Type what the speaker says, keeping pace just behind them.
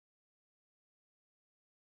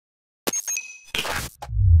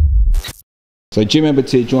So gym member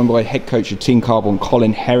tier joined by head coach of Team Carbon,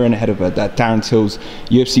 Colin, Heron, ahead of Darren Till's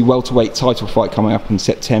UFC welterweight title fight coming up on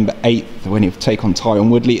September 8th when he'll take on Tyron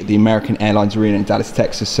Woodley at the American Airlines Arena in Dallas,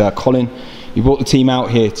 Texas. Colin, you brought the team out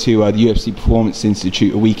here to the UFC Performance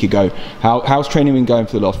Institute a week ago. How's training been going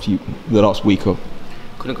for the last week or?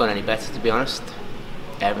 Couldn't have gone any better, to be honest.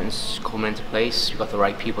 Everything's coming into place. We've got the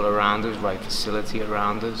right people around us, right facility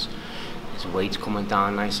around us. His weight's coming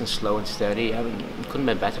down nice and slow and steady. Couldn't have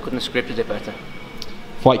been better, couldn't have scripted it better.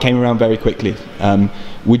 Fight came around very quickly.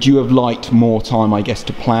 Would you have liked more time, I guess,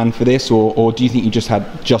 to plan for this, or do you think you just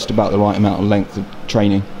had just about the right amount of length of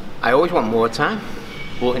training? I always want more time,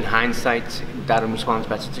 but in hindsight, Darren responds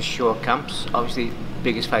better to short camps. Obviously,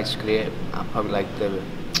 biggest fights of his career, I'd probably like the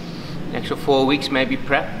extra 4 weeks maybe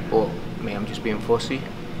prep, but maybe I'm just being fussy.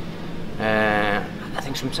 I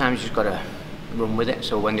think sometimes you just got to run with it,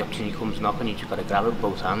 so when the opportunity comes knocking, you just got to grab it with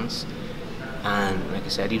both hands. And like I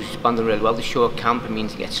said, he was responding really well. The short camp, it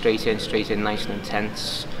means he gets straight in nice and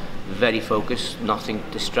intense, very focused, nothing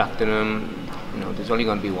distracting him. There's only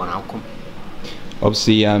going to be one outcome.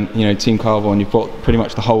 Obviously, Team Carbon, you've got pretty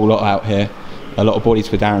much the whole lot out here, a lot of bodies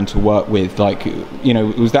for Darren to work with.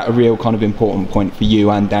 Was that a real kind of important point for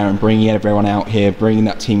you and Darren, bringing everyone out here, bringing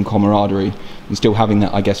that team camaraderie, and still having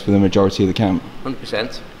that, I guess, for the majority of the camp?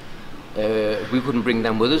 100%. If we couldn't bring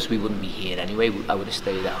them with us, we wouldn't be here anyway. I would have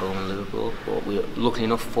stayed at home in Liverpool, but we were lucky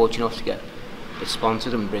enough, fortunate enough to get it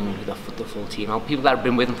sponsored and bring the full team out. People that have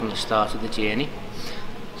been with them from the start of the journey.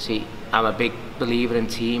 See, I'm a big believer in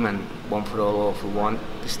team and one for all for one.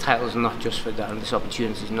 This title is not just for Darren, this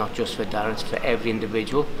opportunity is not just for Darren, it's for every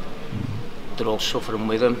individual. They're all suffering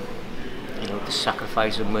with him, they're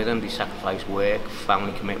sacrificing with him, they sacrifice work,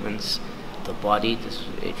 family commitments, the body.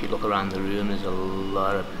 If you look around the room, there's a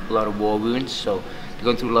lot of war wounds, so they're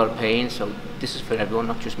going through a lot of pain. So this is for everyone,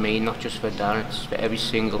 not just me, not just for Darren, it's for every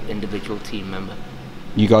single individual team member.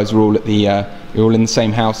 You guys are all at you're all in the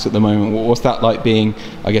same house at the moment. What's that like, being,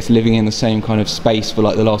 I guess, living in the same kind of space for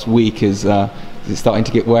like the last week? Is it starting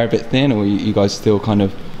to wear a bit thin, or are you guys still kind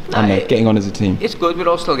of getting on as a team? It's good, we're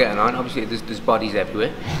all still getting on. Obviously there's bodies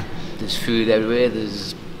everywhere, there's food everywhere,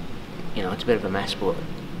 there's it's a bit of a mess, but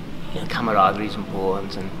camaraderie is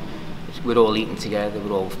important, and we're all eating together,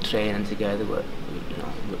 we're all training together.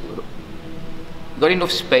 We've got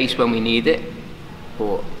enough space when we need it,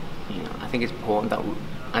 but I think it's important that,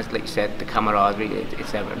 as like you said, the camaraderie,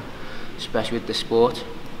 it's everything, especially with the sport.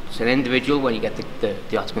 It's an individual when you get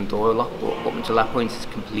the Octagon door locked, but up until that point it's a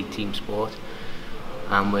complete team sport,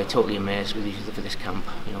 and we're totally immersed with each other for this camp.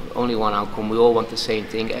 Only one outcome, we all want the same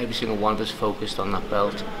thing, every single one of us focused on that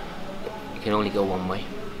belt. It can only go one way.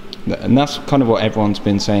 And that's kind of what everyone's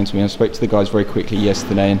been saying to me. I spoke to the guys very quickly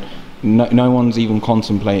yesterday, and no one's even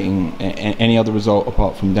contemplating any other result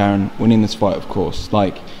apart from Darren winning this fight, of course.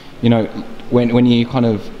 When you kind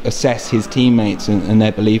of assess his teammates and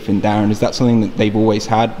their belief in Darren, is that something that they've always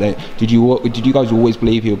had? Did you guys always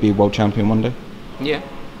believe he'll be a world champion one day? Yeah,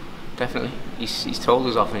 definitely. He's told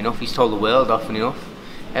us often enough, he's told the world often enough.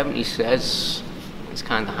 Everything he says, it's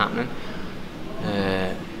kind of happening.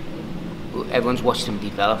 Everyone's watched him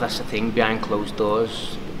develop, that's the thing, behind closed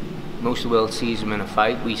doors. Most of the world sees him in a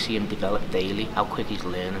fight, we see him develop daily, how quick he's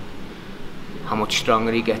learning, how much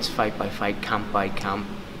stronger he gets fight by fight, camp by camp,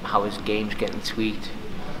 how his game's getting tweaked.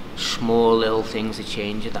 Small little things are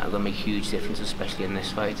changing that are going to make huge difference, especially in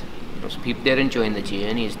this fight. So people, they're enjoying the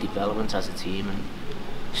journey, his development as a team, and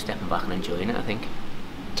stepping back and enjoying it, I think.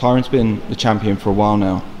 Tyron's been the champion for a while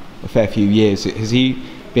now, a fair few years. Has he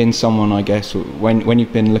been someone, I guess, when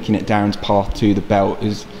you've been looking at Darren's path to the belt,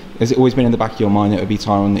 has it always been in the back of your mind that it would be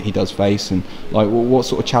Tyron that he does face? And what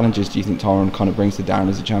sort of challenges do you think Tyron kind of brings to Darren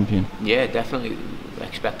as a champion? Yeah, definitely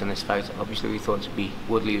expecting this fight. Obviously we thought it'd be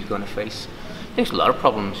Woodley who's going to face. There's a lot of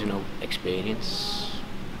problems, experience.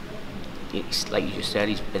 It's like you just said,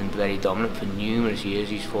 he's been very dominant for numerous years.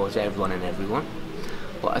 He's fought everyone and everyone.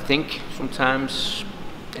 But I think sometimes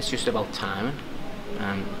it's just about timing.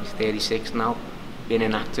 And he's 36 now, being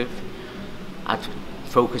inactive. I'd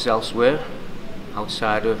focus elsewhere,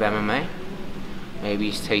 outside of MMA. Maybe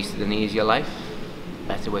he's tasted an easier life,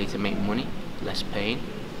 better way to make money, less pain.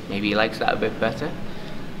 Maybe he likes that a bit better.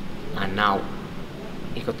 And now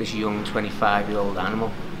he's got this young 25-year-old animal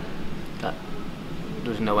that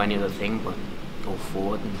doesn't know any other thing but go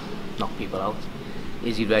forward and knock people out.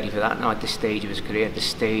 Is he ready for that now at this stage of his career, at this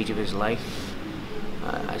stage of his life?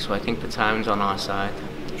 So I think the time's on our side,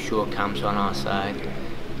 short camp's on our side.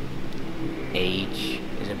 Age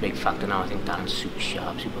is a big factor now. I think Darren's super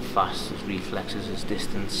sharp, super fast, his reflexes, his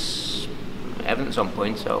distance, everything's on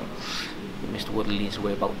point, so Mr. Woodley needs to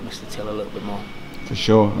worry about Mr. Till a little bit more. For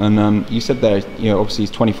sure. And you said there, obviously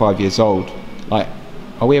he's 25 years old. Like,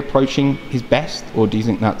 are we approaching his best, or do you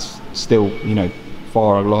think that's still, you know,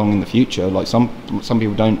 far along in the future? Like some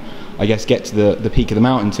people don't, I guess, get to the peak of the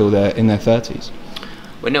mountain until they're in their 30s.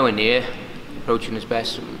 We're nowhere near approaching his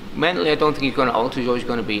best. Mentally, I don't think he's going to alter. He's always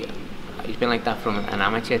going to be. He's been like that from an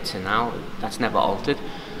amateur to now. That's never altered.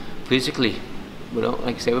 Physically,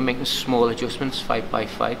 like I say, we're making small adjustments, fight by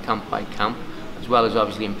fight, camp by camp, as well as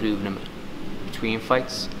obviously improving him between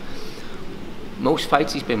fights. Most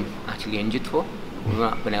fights he's been actually injured for. We've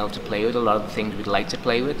not been able to play with a lot of the things we'd like to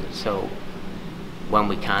play with. So when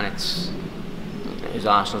we can, his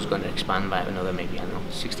arsenal's going to expand by another maybe, I don't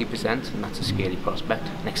know, 60%, and that's a scary prospect,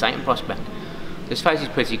 an exciting prospect. This fight is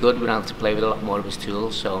pretty good. We're able to play with a lot more of his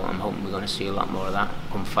tools, so I'm hoping we're going to see a lot more of that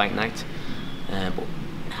come fight night. But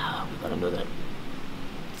we've got another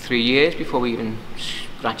 3 years before we even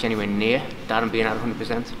scratch anywhere near Darren being at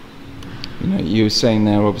 100%. You know, you were saying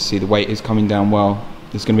there, obviously the weight is coming down well.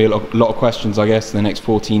 There's going to be a lot of questions, I guess, in the next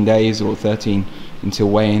 14 days or 13 until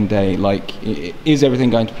weigh-in day. Like, is everything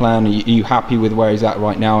going to plan? Are you happy with where he's at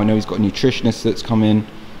right now? I know he's got a nutritionist that's come in.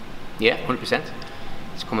 Yeah, 100%.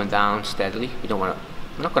 It's coming down steadily. We're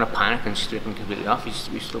not going to panic and strip him completely off.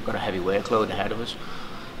 We've still got a heavy workload ahead of us.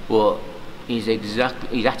 But he's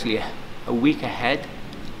actually a week ahead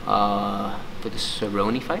for the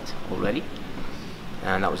Cerrone fight already,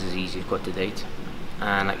 and that was his easiest cut to date.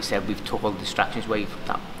 And like I said, we've took all the distractions away from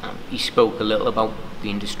that. He spoke a little about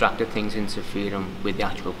being distracted, things interfering with the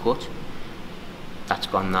actual cut. That's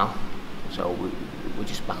gone now, so we're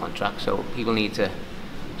just back on track. So people need to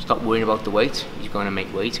stop worrying about the weight. He's going to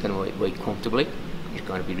make weight, he's going to make weight comfortably, he's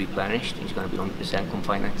going to be replenished, he's going to be 100% come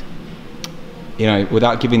fight night. You know,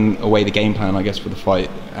 without giving away the game plan, I guess, for the fight,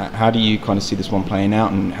 how do you kind of see this one playing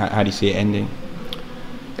out, and how do you see it ending?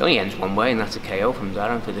 It only ends one way, and that's a KO from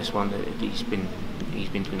Darren for this one. He's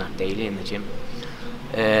been doing that daily in the gym.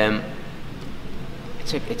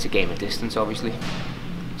 It's a game of distance, obviously.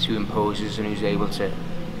 It's who imposes and who's able to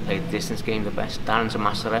play the distance game the best. Darren's a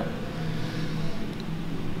master at it.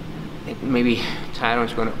 Maybe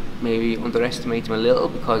Tyron's going to maybe underestimate him a little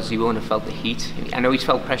because he won't have felt the heat. I know he's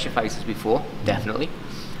felt pressure fighters before, definitely,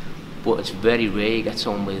 but it's very rare you get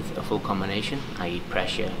someone with a full combination, i.e.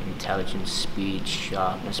 pressure, intelligence, speed,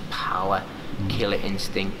 sharpness, power, killer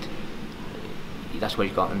instinct. That's what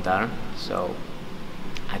he's got in Darren. So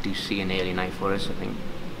I do see an early night for us. I think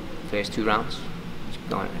first 2 rounds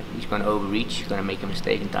he's going to overreach, he's going to make a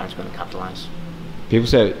mistake, and Darren's going to capitalise. People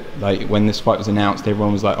said, like, when this fight was announced,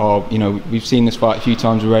 everyone was like, oh, you know, we've seen this fight a few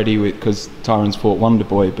times already because Tyron's fought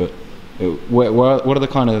Wonderboy, but what are the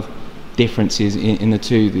kind of differences in the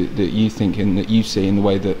two that you think and that you see in the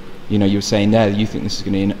way that, you know, you were saying there, you think this is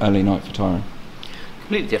going to be an early night for Tyron?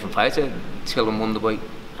 Completely different fight. Till and Wonderboy.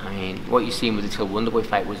 I mean, what you've seen with the Till Wonderboy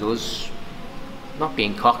fight was us not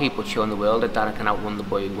being cocky, but showing the world that Darren can outrun the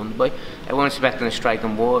Wonderboy. Everyone was expecting a strike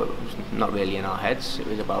and war. It was not really in our heads. It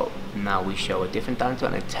was about, now we show a different Darren Till,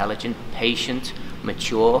 an intelligent, patient,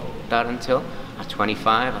 mature Darren Till. At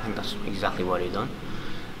 25, I think that's exactly what he's done.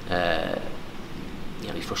 You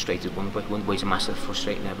know, he frustrated Wonderboy. Wonderboy's a massive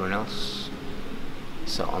frustrating everyone else.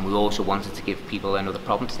 So, and we also wanted to give people another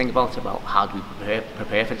problem to think about how do we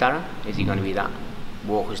prepare for Darren. Is he going to be that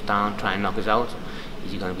walk us down, try and knock us out?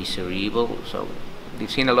 Is he going to be cerebral? So we've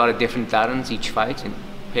seen a lot of different Darrens each fight, and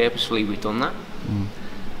purposefully we've done that.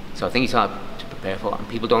 So I think it's hard to prepare for, and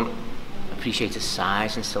people don't appreciate his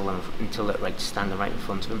size until they're standing right in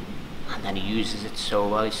front of him, and then he uses it so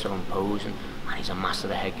well. He's so imposing, and he's a master of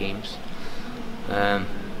the head games. I'm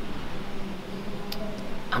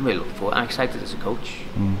really looking forward. I'm excited as a coach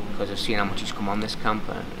because I've seen how much he's come on this camp.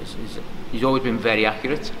 He's always been very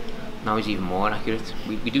accurate. Now he's even more accurate.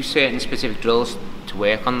 We do certain specific drills to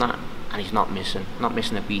work on that, and he's not missing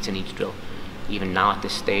a beat in each drill. Even now at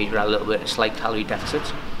this stage, we're at a slight calorie deficit.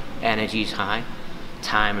 Energy's high,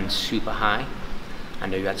 timing's super high. I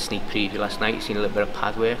know you had a sneak preview last night. You've seen a little bit of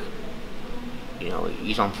pad work. You know,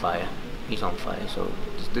 he's on fire. He's on fire. So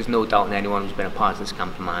there's no doubt in anyone who's been a part of this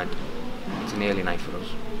camp of mine. It's an early night for us.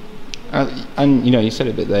 And you know, you said it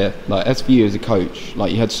a bit there, like, as for you as a coach,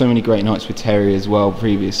 like, you had so many great nights with Terry as well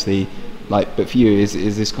previously, like, but for you, is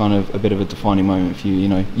this kind of a bit of a defining moment for you, you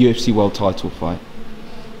know, UFC world title fight?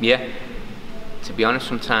 Yeah. To be honest,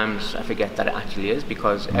 sometimes I forget that it actually is,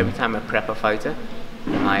 because every time I prep a fighter,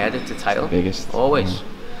 I edit the title. It's the biggest. Always.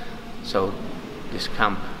 So this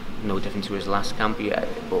camp, no different to his last camp, yeah,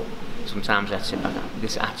 but sometimes I sit back,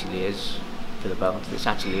 this actually is for the belt, this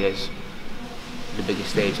actually is the biggest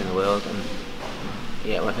stage in the world. And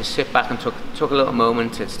yeah, if I sit back and took a little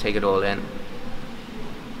moment to take it all in,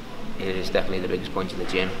 it is definitely the biggest point of the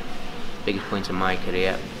gym, biggest point in my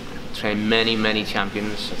career, trained many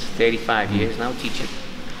champions. It's 35 years now teaching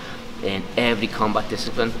in every combat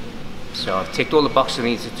discipline. So I've ticked all the boxes I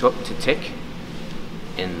need to tick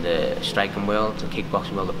in the striking world, the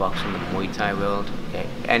kickboxing world, the boxing, the Muay Thai world. Okay.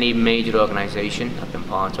 Any major organisation I've been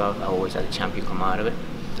part of, I always had a champion come out of it.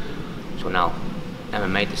 So now,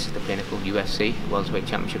 MMA, this is the pinnacle. UFC, welterweight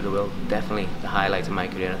championship of the world, definitely the highlight of my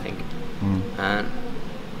career, I think. And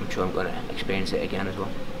I'm sure I'm going to experience it again as well.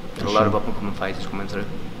 There's a lot of up-and-coming fighters coming through.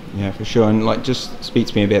 Yeah, for sure. And like, just speak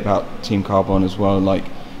to me a bit about Team Carbon as well. Like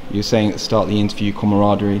you were saying at the start of the interview,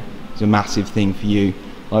 camaraderie is a massive thing for you.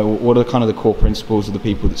 Like, what are kind of the core principles of the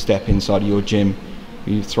people that step inside of your gym?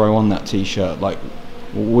 You throw on that t-shirt. Like,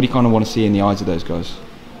 what do you kind of want to see in the eyes of those guys?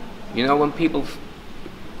 You know, when people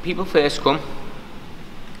first come,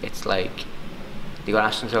 it's like they got to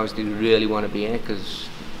ask themselves, do they really want to be in it? Because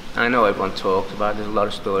I know everyone talks about it. There's a lot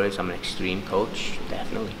of stories. I'm an extreme coach,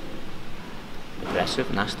 definitely.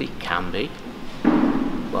 Aggressive, nasty, can be.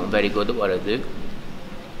 But I'm very good at what I do.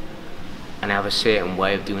 And I have a certain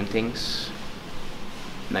way of doing things.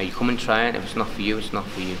 Now you come and try it, if it's not for you, it's not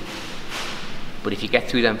for you. But if you get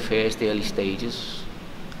through them first early stages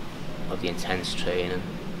of the intense training,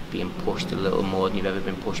 being pushed a little more than you've ever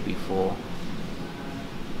been pushed before,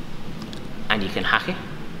 and you can hack it,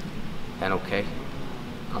 then okay,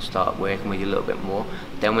 I'll start working with you a little bit more.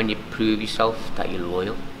 Then when you prove yourself that you're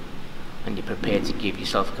loyal, and you're prepared to give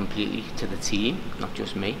yourself completely to the team, not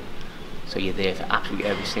just me, so you're there for absolutely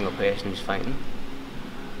every single person who's fighting,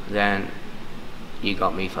 then you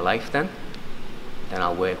got me for life. Then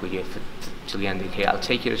I'll work with you till the end of the day. I'll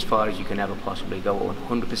take you as far as you can ever possibly go,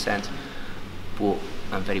 100%. But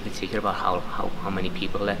I'm very particular about how many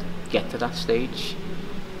people get to that stage.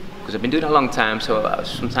 Because I've been doing it a long time, so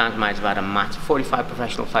sometimes I might have had a match. 45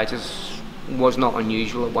 professional fighters was not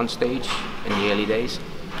unusual at one stage in the early days.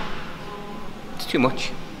 It's too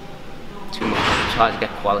much. Too much. It's hard to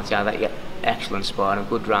get quality out of that. You get excellent sparring,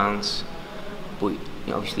 good rounds, but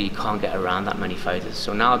obviously you can't get around that many fighters.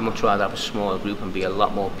 So now I'd much rather have a smaller group and be a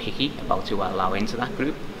lot more picky about who I allow into that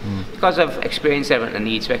group. Because I've experienced everything I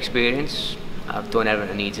need to experience, I've done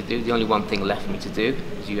everything I need to do. The only one thing left for me to do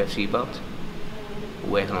is UFC bout.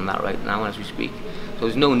 We're working on that right now as we speak. So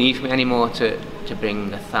there's no need for me anymore to bring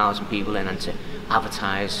 1,000 people in and to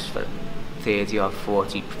advertise for 30 or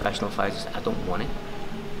 40 professional fighters. I don't want it.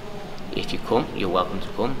 If you come, you're welcome to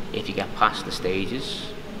come. If you get past the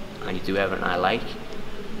stages and you do everything I like,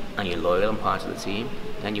 and you're loyal and part of the team,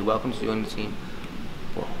 then you're welcome to join the team.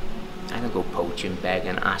 But I don't go poaching,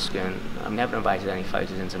 begging, asking. I've never invited any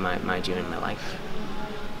fighters into my gym in my life.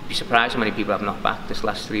 You'd be surprised how many people I've knocked back this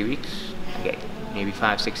last 3 weeks. I get maybe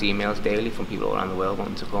 5-6 emails daily from people all around the world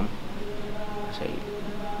wanting to come. I say,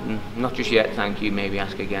 not just yet, thank you, maybe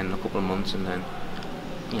ask again in a couple of months, and then,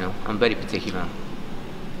 I'm very particular.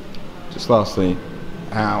 Just lastly,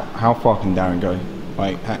 how far can Darren go?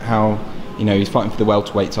 Like, how, he's fighting for the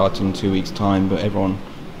welterweight title in 2 weeks' time, but everyone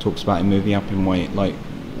talks about him moving up in weight. Like,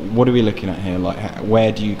 what are we looking at here? Like,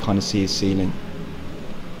 where do you kind of see his ceiling?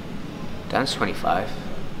 Dan's 25.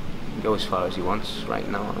 He can go as far as he wants right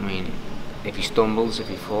now. I mean, if he stumbles, if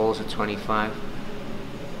he falls at 25,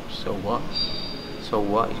 so what? So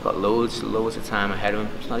what? He's got loads of time ahead of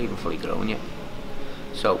him. He's not even fully grown yet.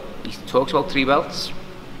 So he talks about 3 belts.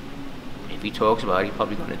 If he talks about it, he's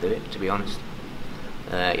probably going to do it, to be honest.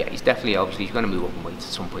 Yeah, he's definitely, obviously, he's going to move up in weight at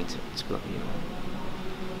some point.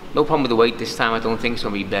 No problem with the weight this time. I don't think it's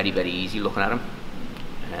going to be very, very easy looking at him.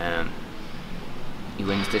 He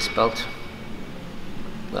wins this belt.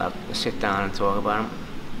 We'll have to sit down and talk about him.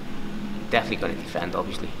 Definitely going to defend,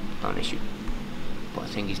 obviously, not an issue. But I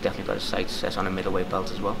think he's definitely got his sights set on a middleweight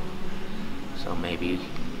belt as well. So maybe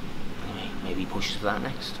he pushes for that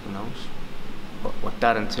next. Who knows? But what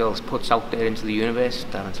Darren Till puts out there into the universe,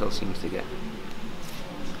 Darren Till seems to get.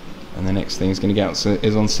 And the next thing is going to get out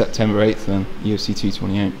is on September 8th, then UFC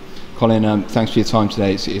 228. Colin, thanks for your time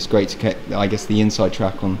today. It's great to get, I guess, the inside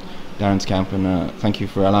track on Darren's camp, and thank you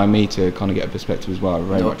for allowing me to kind of get a perspective as well. I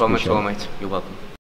very much appreciate it. No problem at all, mate. You're welcome.